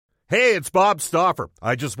Hey, it's Bob Stauffer.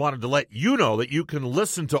 I just wanted to let you know that you can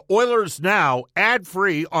listen to Oilers Now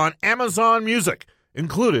ad-free on Amazon Music,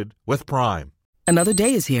 included with Prime. Another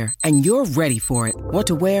day is here, and you're ready for it. What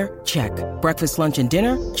to wear? Check. Breakfast, lunch, and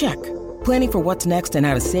dinner? Check. Planning for what's next and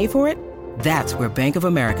how to save for it? That's where Bank of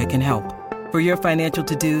America can help. For your financial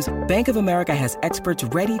to-dos, Bank of America has experts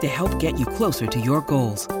ready to help get you closer to your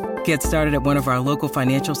goals. Get started at one of our local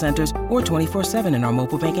financial centers or 24/7 in our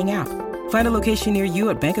mobile banking app. Find a location near you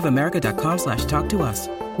at bankofamerica.com/talktous.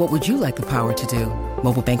 What would you like the power to do?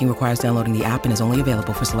 Mobile banking requires downloading the app and is only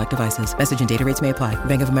available for select devices. Message and data rates may apply.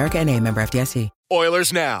 Bank of America N.A., member FDIC.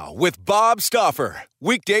 Oilers Now with Bob Stauffer.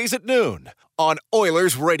 Weekdays at noon on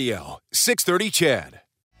Oilers Radio, 630 CHED.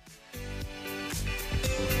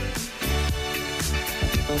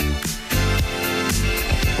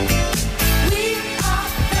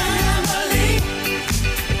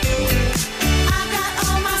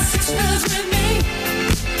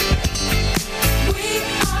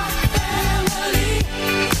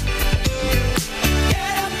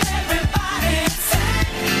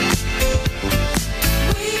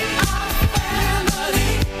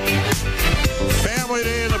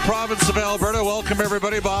 Province of Alberta. Welcome,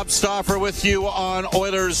 everybody. Bob Stauffer with you on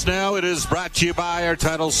Oilers Now. It is brought to you by our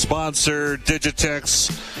title sponsor,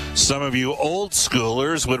 Digitex. Some of you old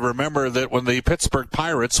schoolers would remember that when the Pittsburgh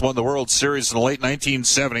Pirates won the World Series in the late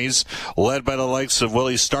 1970s, led by the likes of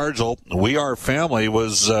Willie Stargell, We Are Family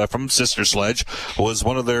was, from Sister Sledge, was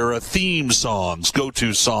one of their theme songs,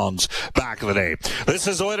 go-to songs back in the day. This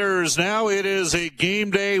is Oilers Now. It is a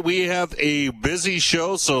game day. We have a busy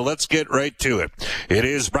show, so let's get right to it. It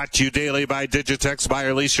is brought to you daily by Digitex. Buy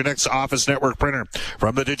or lease your next office network printer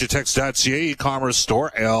from the Digitex.ca e-commerce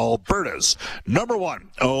store, Alberta's #1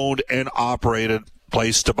 owned and operated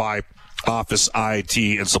place to buy office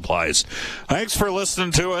IT and supplies. Thanks for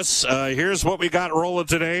listening to us. Here's what we got rolling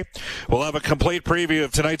today. We'll have a complete preview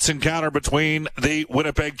of tonight's encounter between the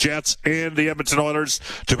Winnipeg Jets and the Edmonton Oilers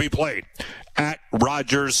to be played at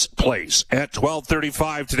Rogers Place at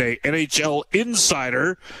 12:35 today. NHL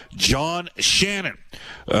insider John Shannon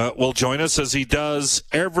will join us as he does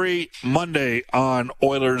every Monday on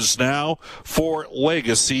Oilers Now for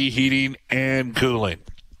Legacy Heating and Cooling.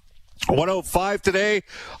 105 today,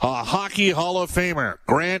 Hockey Hall of Famer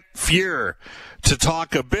Grant Fuhr to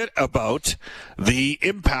talk a bit about the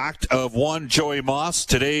impact of one Joey Moss,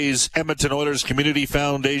 today's Edmonton Oilers Community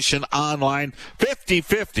Foundation online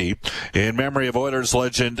 50-50 in memory of Oilers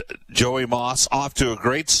legend Joey Moss. Off to a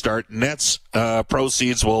great start. Nets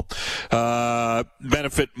proceeds will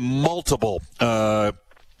benefit multiple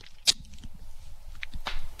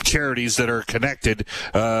charities that are connected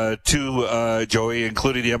to Joey,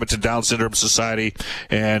 including the Edmonton Down Syndrome Society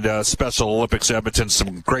and Special Olympics Edmonton.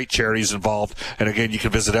 Some great charities involved. And again, you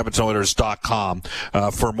can visit EdmontonOilers.com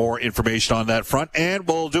for more information on that front. And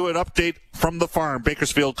we'll do an update from the farm.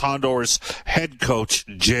 Bakersfield Condors head coach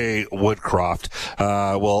Jay Woodcroft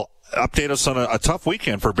will update us on a tough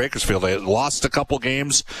weekend for Bakersfield. They lost a couple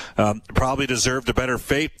games, probably deserved a better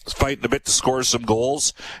fate, fighting a bit to score some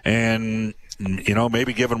goals, and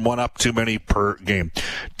maybe giving one up too many per game.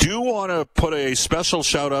 Do want to put a special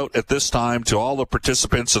shout out at this time to all the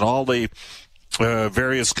participants and all the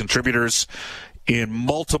various contributors in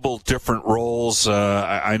multiple different roles.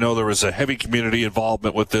 I know there was a heavy community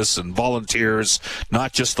involvement with this and volunteers,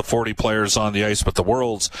 not just the 40 players on the ice, but the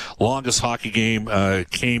world's longest hockey game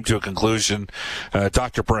came to a conclusion.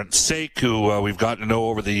 Dr. Brent Sake, who we've gotten to know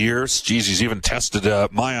over the years. Geez, he's even tested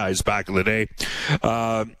my eyes back in the day.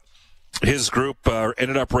 His group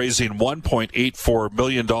ended up raising $1.84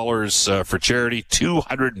 million for charity.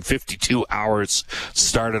 252 hours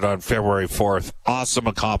started on February 4th. Awesome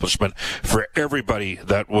accomplishment for everybody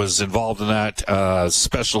that was involved in that.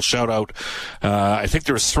 Special shout out. I think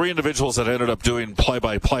there was 3 individuals that ended up doing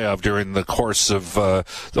play-by-play of during the course of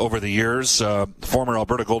over the years. Former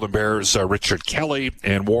Alberta Golden Bears Richard Kelly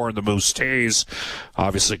and Warren the Moose Tays.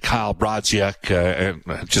 Obviously Kyle Brodziak, and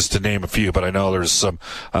just to name a few, but I know there's a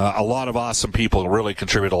lot of awesome people really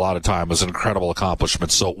contribute a lot of time. It was an incredible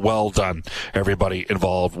accomplishment. So well done, everybody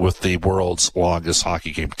involved with the world's longest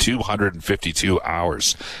hockey game. 252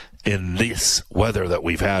 hours in this weather that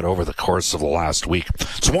we've had over the course of the last week.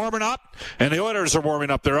 It's warming up, and the Oilers are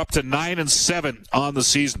warming up. They're up to 9-7 on the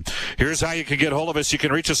season. Here's how you can get hold of us. You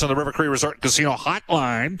can reach us on the River Cree Resort and Casino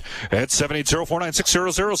hotline at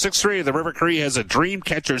 780-496-0063. The River Cree has a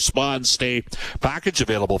Dreamcatcher Spa and Stay package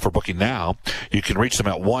available for booking now. You can reach them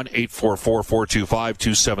at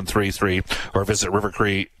 1-844-425-2733 or visit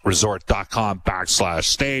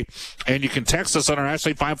rivercreeresort.com/stay. And you can text us on our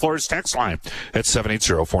Ashley Fine Floors text line at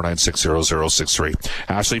 780-496-0063.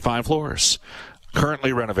 Ashley Fine Floors,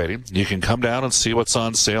 currently renovating. You can come down and see what's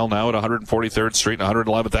on sale now at 143rd Street and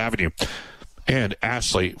 111th Avenue and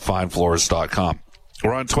AshleyFineFloors.com.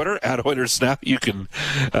 We're on Twitter at Oilers Now. You can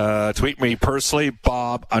tweet me personally,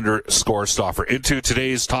 Bob_Stauffer. Into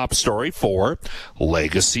today's top story for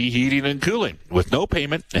Legacy Heating and Cooling. With no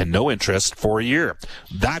payment and no interest for a year.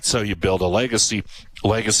 That's how you build a Legacy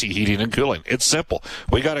Heating and Cooling. It's simple.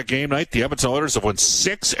 We got a game night. The Edmonton Oilers have won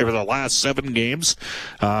 6 over the last 7 games.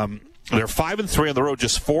 They're 5-3 on the road,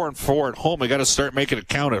 just 4-4 at home. They got to start making it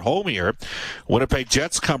count at home here. Winnipeg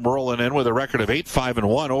Jets come rolling in with a record of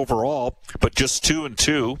 8-5-1 overall, but just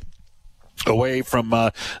 2-2 away from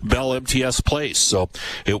Bell MTS Place. So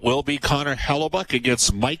it will be Connor Hellebuyck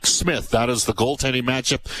against Mike Smith. That is the goaltending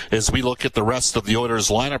matchup as we look at the rest of the Oilers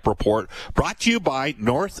lineup report. Brought to you by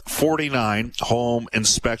North 49 Home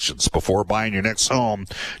Inspections. Before buying your next home,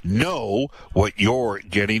 know what you're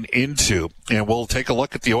getting into. And we'll take a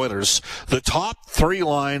look at the Oilers. The top 3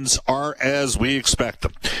 lines are as we expect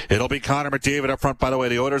them. It'll be Connor McDavid up front. By the way,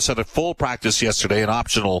 the Oilers had a full practice yesterday and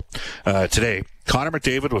optional today. Connor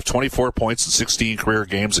McDavid with 24 points in 16 career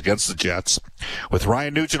games against the Jets. With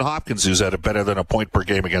Ryan Nugent-Hopkins, who's had a better than a point per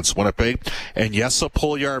game against Winnipeg. And Jesse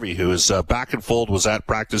Puljujarvi, who is back in fold, was at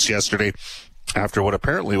practice yesterday after what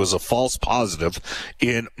apparently was a false positive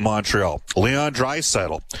in Montreal. Leon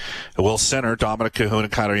Draisaitl will center Dominic Cahoon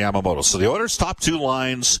and Kailer Yamamoto. So the Oilers' top 2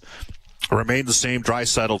 lines remain the same.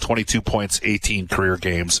 Draisaitl, 22 points, 18 career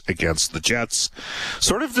games against the Jets.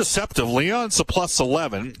 Sort of deceptive. Leon's a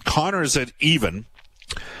 +11. Connor's at even.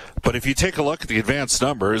 But if you take a look at the advanced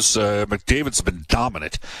numbers, McDavid's been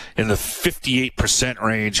dominant in the 58%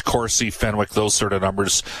 range. Corsi, Fenwick, those sort of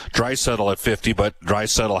numbers. Draisaitl at 50, but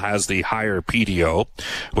Draisaitl has the higher PDO,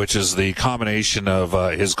 which is the combination of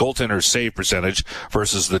his goaltender's save percentage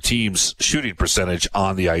versus the team's shooting percentage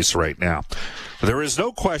on the ice right now. There is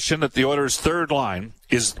no question that the Oilers' third line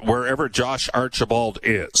is wherever Josh Archibald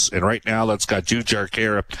is. And right now, that's got Jujhar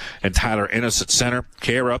Khaira and Tyler Ennis at center.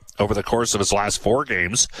 Khaira, over the course of his last 4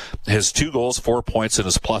 games, has 2 goals, 4 points, and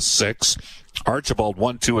is +6. Archibald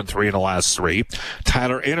 1, 2, and 3 in the last 3.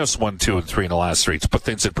 Tyler Ennis 1, 2, and 3 in the last 3. To put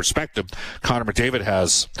things in perspective, Connor McDavid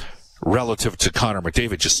has, relative to Connor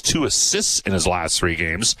McDavid, just 2 assists in his last 3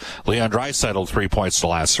 games. Leon Draisaitl 3 points in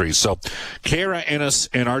the last 3. So Khaira, Ennis,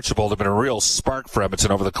 and Archibald have been a real spark for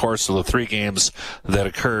Edmonton over the course of the 3 games that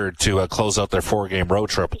occurred to close out their 4-game road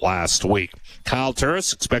trip last week. Kyle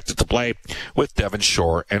Turris expected to play with Devon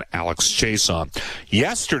Shore and Alex Chiasson.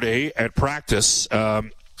 Yesterday at practice,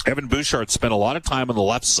 Evan Bouchard spent a lot of time on the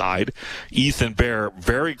left side. Ethan Bear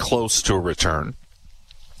very close to a return.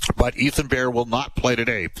 But Ethan Bear will not play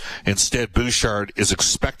today. Instead, Bouchard is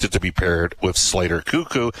expected to be paired with Slater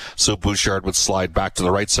Cuckoo, so Bouchard would slide back to the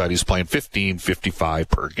right side. He's playing 15.55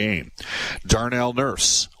 per game. Darnell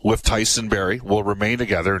Nurse with Tyson Barrie will remain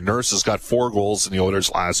together. Nurse has got 4 goals in the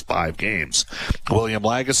Oilers' last 5 games. William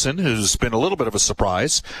Lagesson, who's been a little bit of a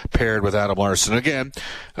surprise, paired with Adam Larsson. Again,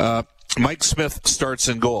 Mike Smith starts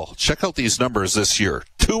in goal. Check out these numbers this year.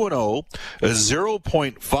 2-0, a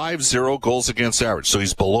 0.50 goals against average. So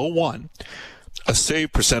he's below 1, a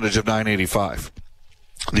save percentage of .985.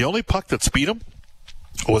 The only puck that's beat him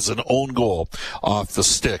was an own goal off the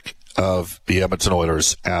stick of the Edmonton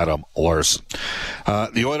Oilers, Adam Larsson.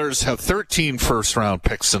 The Oilers have 13 first-round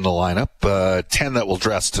picks in the lineup, 10 that will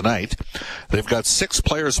dress tonight. They've got 6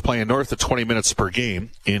 players playing north of 20 minutes per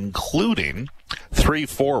game, including 3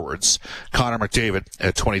 forwards. Connor McDavid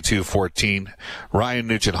at 22.14, Ryan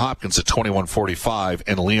Nugent-Hopkins at 21.45,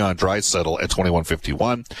 and Leon Draisaitl at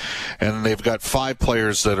 21.51. And they've got 5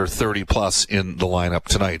 players that are 30-plus in the lineup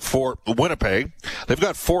tonight. For Winnipeg, they've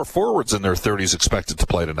got 4 forwards in their 30s expected to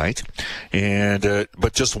play tonight, and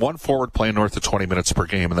but just 1 forward playing north of 20 minutes per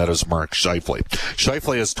game, and that is Mark Scheifele.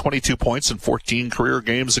 Scheifele has 22 points in 14 career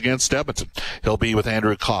games against Edmonton. He'll be with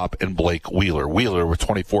Andrew Kopp and Blake Wheeler. Wheeler with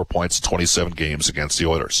 24 points in 27 games against the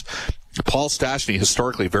Oilers. Paul Stastny,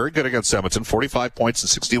 historically very good against Edmonton, 45 points in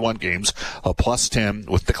 61 games, a +10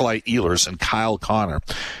 with Nikolai Ehlers and Kyle Connor.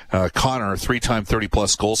 Connor, 3-time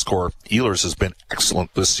 30-plus goal scorer. Ehlers has been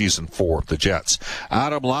excellent this season for the Jets.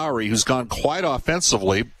 Adam Lowry, who's gone quite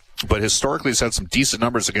offensively, but historically has had some decent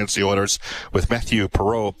numbers against the Oilers with Matthew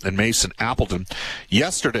Perreault and Mason Appleton.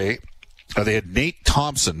 Yesterday, they had Nate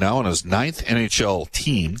Thompson, now on his 9th NHL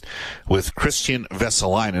team, with Christian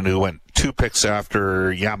Vesalainen, who went 2 picks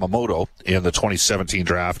after Yamamoto in the 2017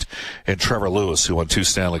 draft, and Trevor Lewis, who won 2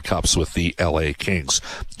 Stanley Cups with the LA Kings.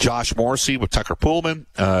 Josh Morrissey with Tucker Poolman,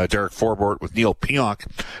 Derek Forbort with Neil Pionk.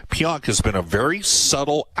 Pionk has been a very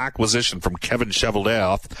subtle acquisition from Kevin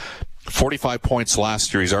Cheveldayoff. 45 points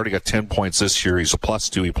last year. He's already got 10 points this year. He's a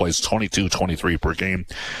 +2. He plays 22-23 per game.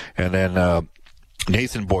 And then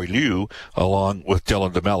Nathan Beaulieu, along with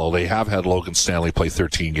Dylan DeMello. They have had Logan Stanley play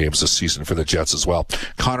 13 games this season for the Jets as well.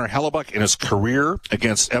 Connor Hellebuck in his career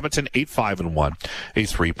against Edmonton, 8-5-1, a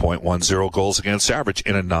 3.10 goals against average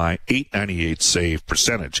in a 898 save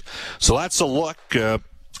percentage. So that's a look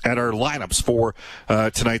at our lineups for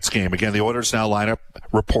tonight's game. Again, the Oilers Now lineup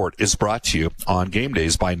report is brought to you on game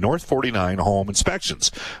days by North 49 Home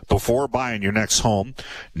Inspections. Before buying your next home,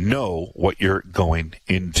 know what you're going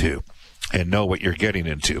into and know what you're getting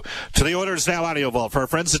into. To the Oilers Now audio vault for our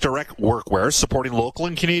friends at Direct Workwear, supporting local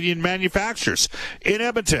and Canadian manufacturers in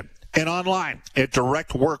Edmonton and online at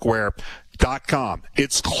directworkwear.com.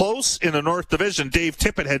 It's close in the North Division. Dave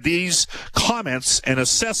Tippett had these comments and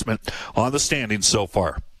assessment on the standings so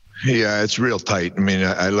far. Yeah, it's real tight. I mean,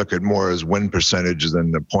 I look at more as win percentages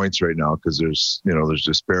than the points right now because there's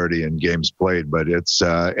disparity in games played. But it's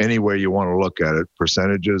any way you want to look at it,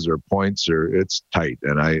 percentages or points, or it's tight,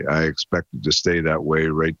 and I expect it to stay that way.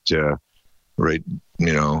 Right.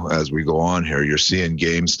 As we go on here, you're seeing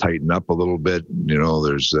games tighten up a little bit.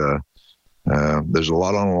 There's a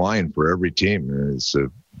lot on the line for every team. It's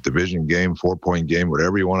a division game, 4-point game,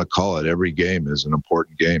 whatever you want to call it. Every game is an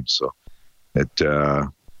important game. So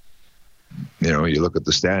you look at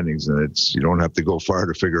the standings, and you don't have to go far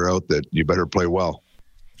to figure out that you better play well.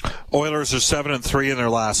 Oilers are 7-3 in their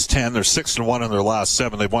last 10. They're 6-1 in their last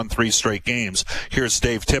 7. They've won 3 straight games. Here's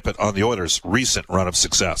Dave Tippett on the Oilers' recent run of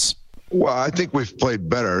success. Well, I think we've played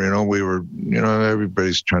better. We were,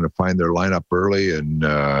 everybody's trying to find their lineup early, and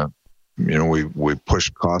we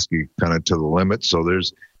pushed Koski kind of to the limit. So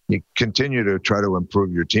you continue to try to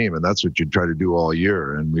improve your team, and that's what you try to do all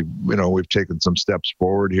year. And we've taken some steps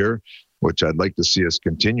forward here, which I'd like to see us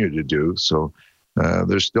continue to do. So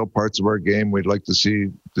there's still parts of our game we'd like to see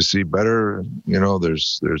better.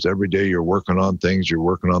 There's every day you're working on things. You're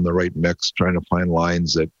working on the right mix, trying to find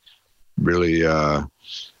lines that really,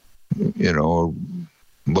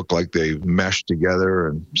 look like they mesh together.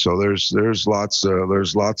 And so there's lots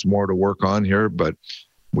more to work on here, but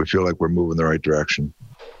we feel like we're moving the right direction.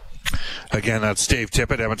 Again, that's Dave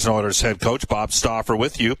Tippett, Edmonton Oilers head coach. Bob Stauffer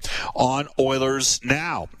with you on Oilers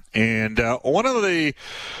Now. And one of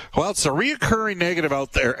it's a reoccurring negative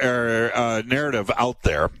out there, narrative out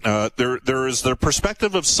there. There is the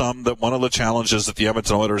perspective of some that one of the challenges that the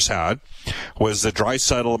Edmonton Oilers had was that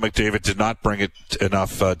Draisaitl and McDavid did not bring it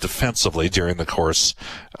enough defensively during the course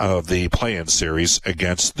of the play-in series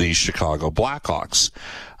against the Chicago Blackhawks.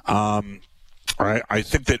 I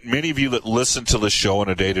think that many of you that listen to the show on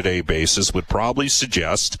a day-to-day basis would probably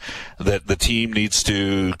suggest that the team needs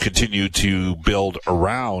to continue to build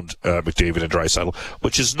around McDavid and Draisaitl,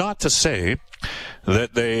 which is not to say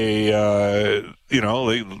that they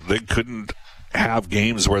couldn't have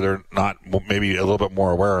games where they're not maybe a little bit more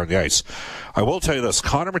aware on the ice. I will tell you this,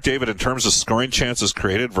 Connor McDavid, in terms of scoring chances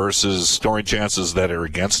created versus scoring chances that are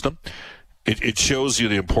against them, it shows you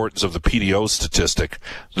the importance of the PDO statistic.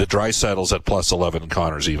 The Draisaitl's at +11 and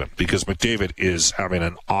Connor's even, because McDavid is having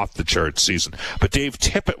an off-the-chart season. But Dave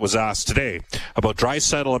Tippett was asked today about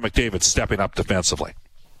Draisaitl and McDavid stepping up defensively.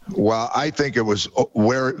 Well, I think it was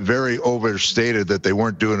very overstated that they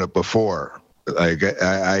weren't doing it before.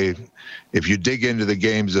 If you dig into the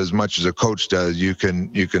games as much as a coach does, you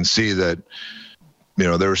can see that they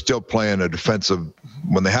were still playing a defensive.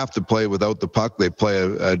 When they have to play without the puck, they play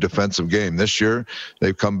a defensive game. This year,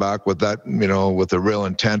 they've come back with that, with a real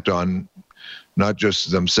intent on not just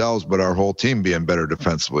themselves, but our whole team being better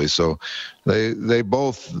defensively. So they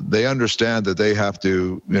understand that they have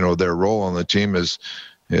to, their role on the team is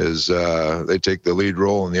they take the lead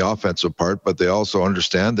role in the offensive part, but they also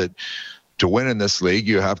understand that to win in this league,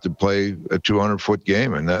 you have to play a 200-foot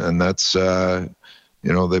game, and that's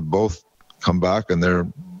they both come back and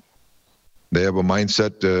they have a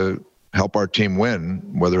mindset to help our team win,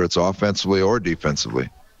 whether it's offensively or defensively.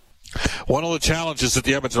 One of the challenges that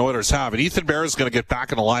the Edmonton Oilers have, and Ethan Bear is going to get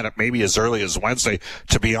back in the lineup maybe as early as Wednesday,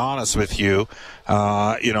 to be honest with you.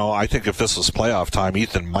 I think if this was playoff time,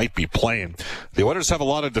 Ethan might be playing. The Oilers have a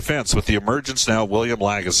lot of defense with the emergence now of William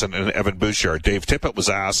Lagesson and Evan Bouchard. Dave Tippett was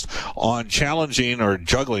asked on challenging or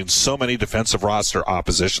juggling so many defensive roster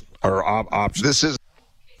opposition or options.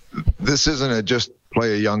 This isn't a just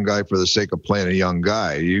play a young guy for the sake of playing a young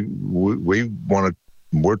guy.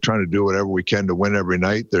 We're trying to do whatever we can to win every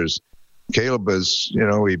night. Caleb is,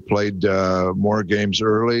 he played more games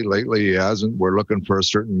early. Lately he hasn't. We're looking for a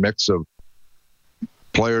certain mix of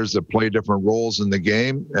players that play different roles in the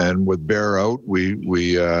game. And with Bear out, we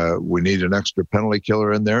need an extra penalty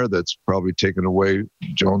killer in there that's probably taken away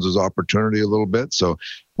Jones's opportunity a little bit. So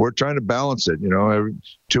we're trying to balance it.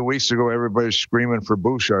 2 weeks ago, everybody's screaming for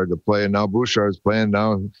Bouchard to play, and now Bouchard's playing.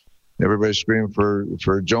 Now everybody's screaming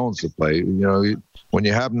for Jones to play. You know, when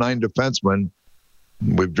you have 9 defensemen,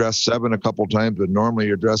 we've dressed 7 a couple times, but normally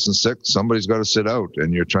you're dressing 6. Somebody's got to sit out,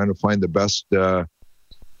 and you're trying to find the best, the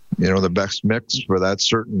best mix for that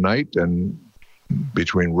certain night, and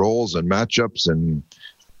between roles and matchups and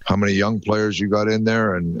how many young players you got in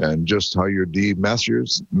there, and just how your D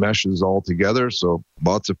meshes all together. So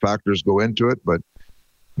lots of factors go into it, but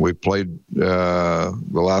we played the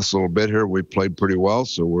last little bit here. We played pretty well,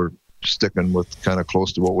 so we're sticking with kind of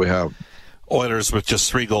close to what we have. Oilers with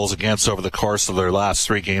just 3 goals against over the course of their last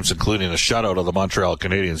 3 games, including a shutout of the Montreal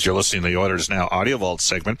Canadiens. You're listening to the Oilers Now Audio Vault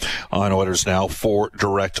segment on Oilers Now for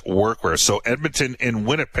Direct Workwear. So Edmonton in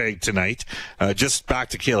Winnipeg tonight. Just back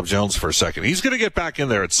to Caleb Jones for a second. He's going to get back in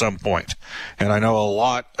there at some point. And I know a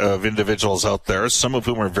lot of individuals out there, some of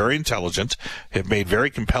whom are very intelligent, have made very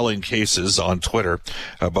compelling cases on Twitter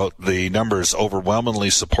about the numbers overwhelmingly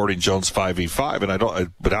supporting Jones 5v5. And I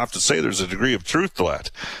would have to say there's a degree of truth to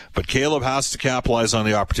that. But Caleb has to capitalize on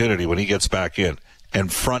the opportunity when he gets back in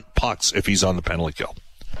and front pucks if he's on the penalty kill.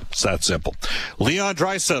 It's that simple. Leon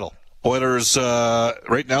Draisaitl, Oilers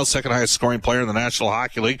right now second highest scoring player in the National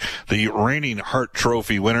Hockey League, the reigning Hart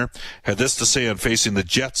Trophy winner, had this to say on facing the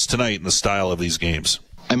Jets tonight in the style of these games.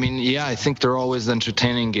 I mean, yeah, I think they're always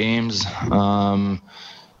entertaining games.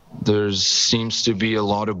 There seems to be a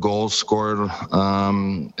lot of goals scored in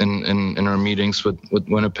our meetings with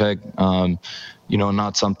Winnipeg.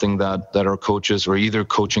 Not something that our coaches or either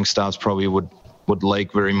coaching staffs probably would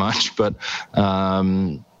like very much. But,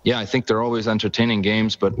 I think they're always entertaining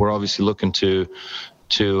games, but we're obviously looking to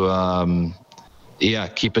keep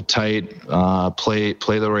it tight, play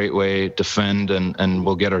the right way, defend, and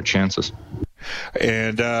we'll get our chances.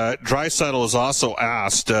 And Draisaitl was also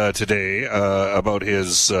asked today about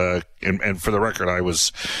his, and for the record, I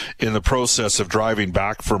was in the process of driving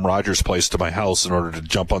back from Rogers Place to my house in order to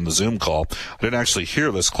jump on the Zoom call. I didn't actually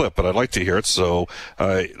hear this clip, but I'd like to hear it. So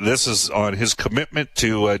this is on his commitment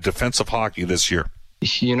to defensive hockey this year.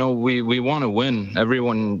 We want to win.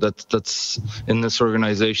 Everyone that's in this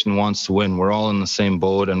organization wants to win. We're all in the same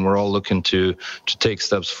boat, and we're all looking to take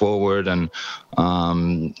steps forward. And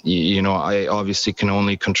I obviously can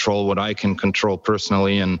only control what I can control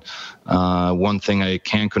personally. And one thing I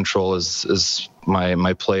can control is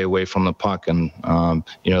my play away from the puck. And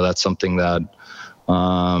that's something that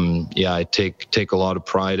I take a lot of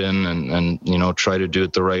pride in, and try to do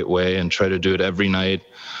it the right way and try to do it every night.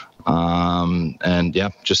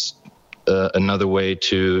 Just another way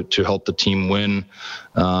to help the team win.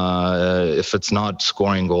 If it's not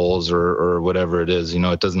scoring goals or whatever it is,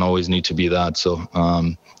 it doesn't always need to be that. So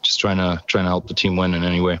just trying to help the team win in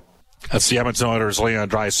any way. That's the Edmonton Oilers, Leon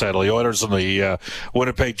Draisaitl. The Oilers and the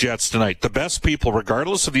Winnipeg Jets tonight. The best people,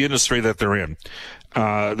 regardless of the industry that they're in,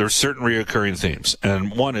 there's certain reoccurring themes.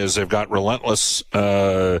 And one is they've got relentless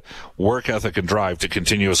work ethic and drive to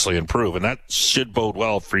continuously improve. And that should bode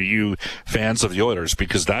well for you fans of the Oilers,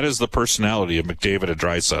 because that is the personality of McDavid and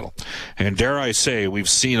Draisaitl. And dare I say, we've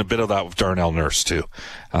seen a bit of that with Darnell Nurse too.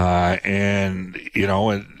 And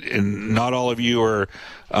not all of you are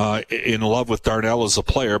in love with Darnell as a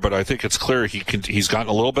player, but I think it's clear he's gotten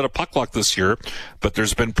a little bit of puck luck this year, but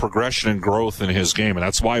there's been progression and growth in his game, and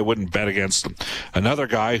that's why I wouldn't bet against him. Another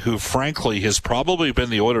guy who, frankly, has probably been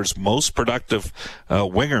the Oilers' most productive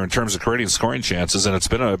winger in terms of creating scoring chances, and it's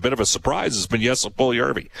been a bit of a surprise, has been Jesse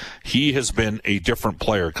Puljujarvi. He has been a different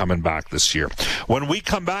player coming back this year. When we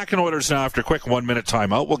come back in Oilers Now after a quick 1-minute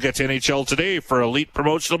timeout, we'll get to NHL Today for Elite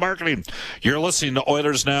Promotional Marketing. You're listening to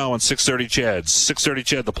Oilers Now on 630 CHED. 630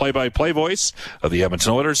 CHED, the play-by-play voice of the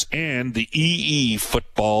Edmonton Oilers and the EE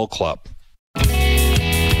Football Club.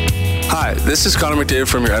 Hi, this is Connor McDavid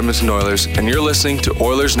from your Edmonton Oilers, and you're listening to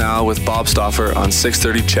Oilers Now with Bob Stauffer on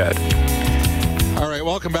 630 CHED. All right,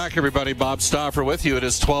 welcome back, everybody. Bob Stauffer with you. It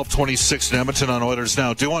is 12:26 in Edmonton on Oilers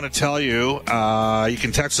Now. Do want to tell you, you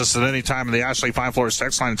can text us at any time in the Ashley Fine Floors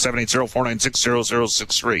text line at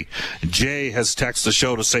 780-496-0063. Jay has texted the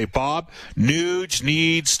show to say, Bob, Nuge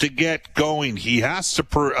needs to get going. He has to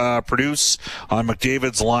produce on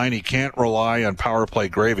McDavid's line. He can't rely on power play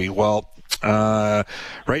gravy. Well,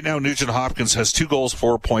 right now, Nugent Hopkins has 2 goals,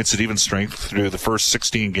 4 points at even strength through the first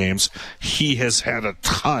 16 games. He has had a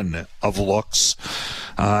ton of looks.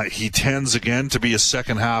 He tends, again, to be a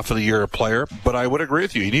second half of the year player, but I would agree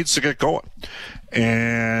with you. He needs to get going.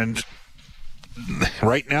 And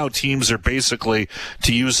right now, teams are basically,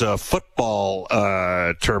 to use a football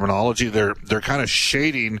terminology, they're kind of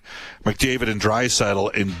shading McDavid and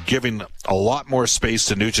Draisaitl and giving a lot more space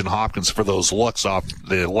to Nugent Hopkins for those looks off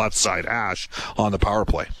the left side hash on the power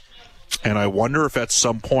play. And I wonder if at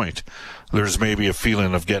some point there's maybe a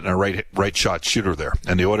feeling of getting a right shot shooter there.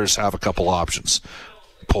 And the Oilers have a couple options.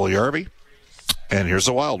 Puljujarvi, and here's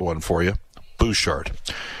a wild one for you, Bouchard.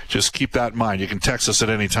 Just keep that in mind. You can text us at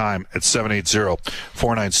any time at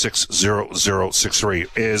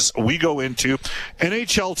 780-496-0063. As we go into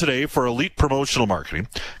NHL Today for Elite Promotional Marketing,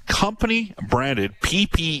 company-branded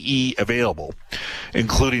PPE available,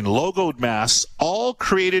 including logoed masks, all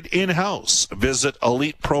created in-house. Visit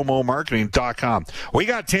ElitePromoMarketing.com. We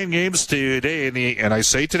got 10 games today, and I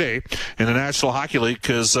say today, in the National Hockey League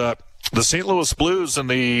because the St. Louis Blues and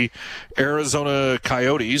the Arizona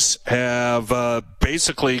Coyotes have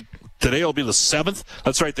basically, today will be the 7th.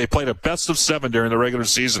 That's right, they played a best of 7 during the regular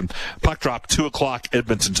season. Puck drop, 2 o'clock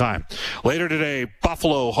Edmonton time. Later today,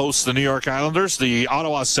 Buffalo hosts the New York Islanders. The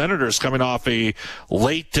Ottawa Senators coming off a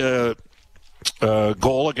late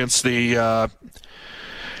goal against the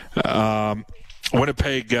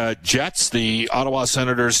Winnipeg Jets. The Ottawa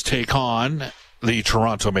Senators take on the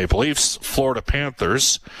Toronto Maple Leafs. Florida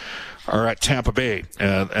Panthers are at Tampa Bay,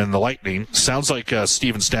 and the Lightning. Sounds like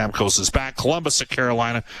Steven Stamkos is back. Columbus at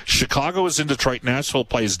Carolina. Chicago is in Detroit. Nashville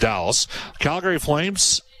plays Dallas. Calgary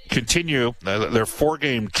Flames continue their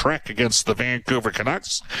 4-game trek against the Vancouver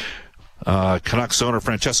Canucks. Canucks owner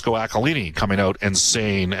Francesco Aquilini coming out and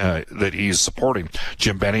saying that he's supporting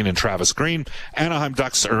Jim Benning and Travis Green. Anaheim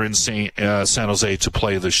Ducks are in San Jose to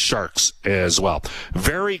play the Sharks as well.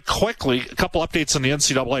 Very quickly, a couple updates on the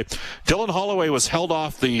NCAA. Dylan Holloway was held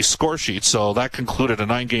off the score sheet, so that concluded a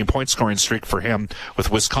 9-game point scoring streak for him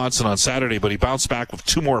with Wisconsin on Saturday, but he bounced back with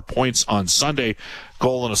 2 more points on Sunday.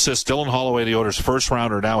 Goal and assist. Dylan Holloway, the Oilers' first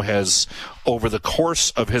rounder, now has, over the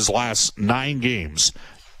course of his last 9 games,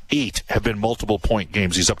 8 have been multiple point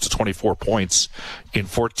games. He's up to 24 points in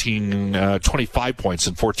 25 points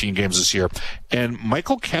in 14 games this year. And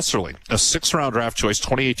Michael Kesserling, a 6th-round draft choice,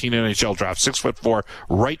 2018 NHL draft, 6'4",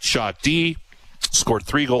 right shot D, scored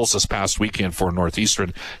 3 goals this past weekend for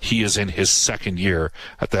Northeastern. He is in his 2nd year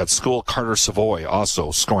at that school. Carter Savoy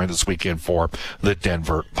also scoring this weekend for the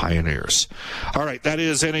Denver Pioneers. All right, that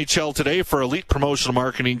is NHL Today for Elite Promotional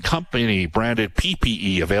Marketing, company branded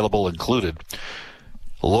PPE available included.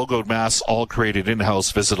 Logoed masks, all created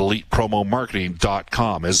in-house. Visit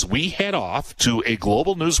ElitePromoMarketing.com. As we head off to a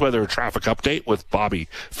global news weather traffic update with Bobby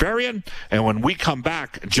Farian. And when we come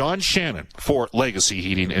back, John Shannon for Legacy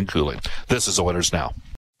Heating and Cooling. This is Oilers Now.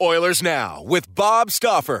 Oilers Now with Bob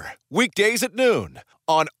Stauffer. Weekdays at noon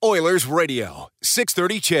on Oilers Radio,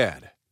 630 CHED.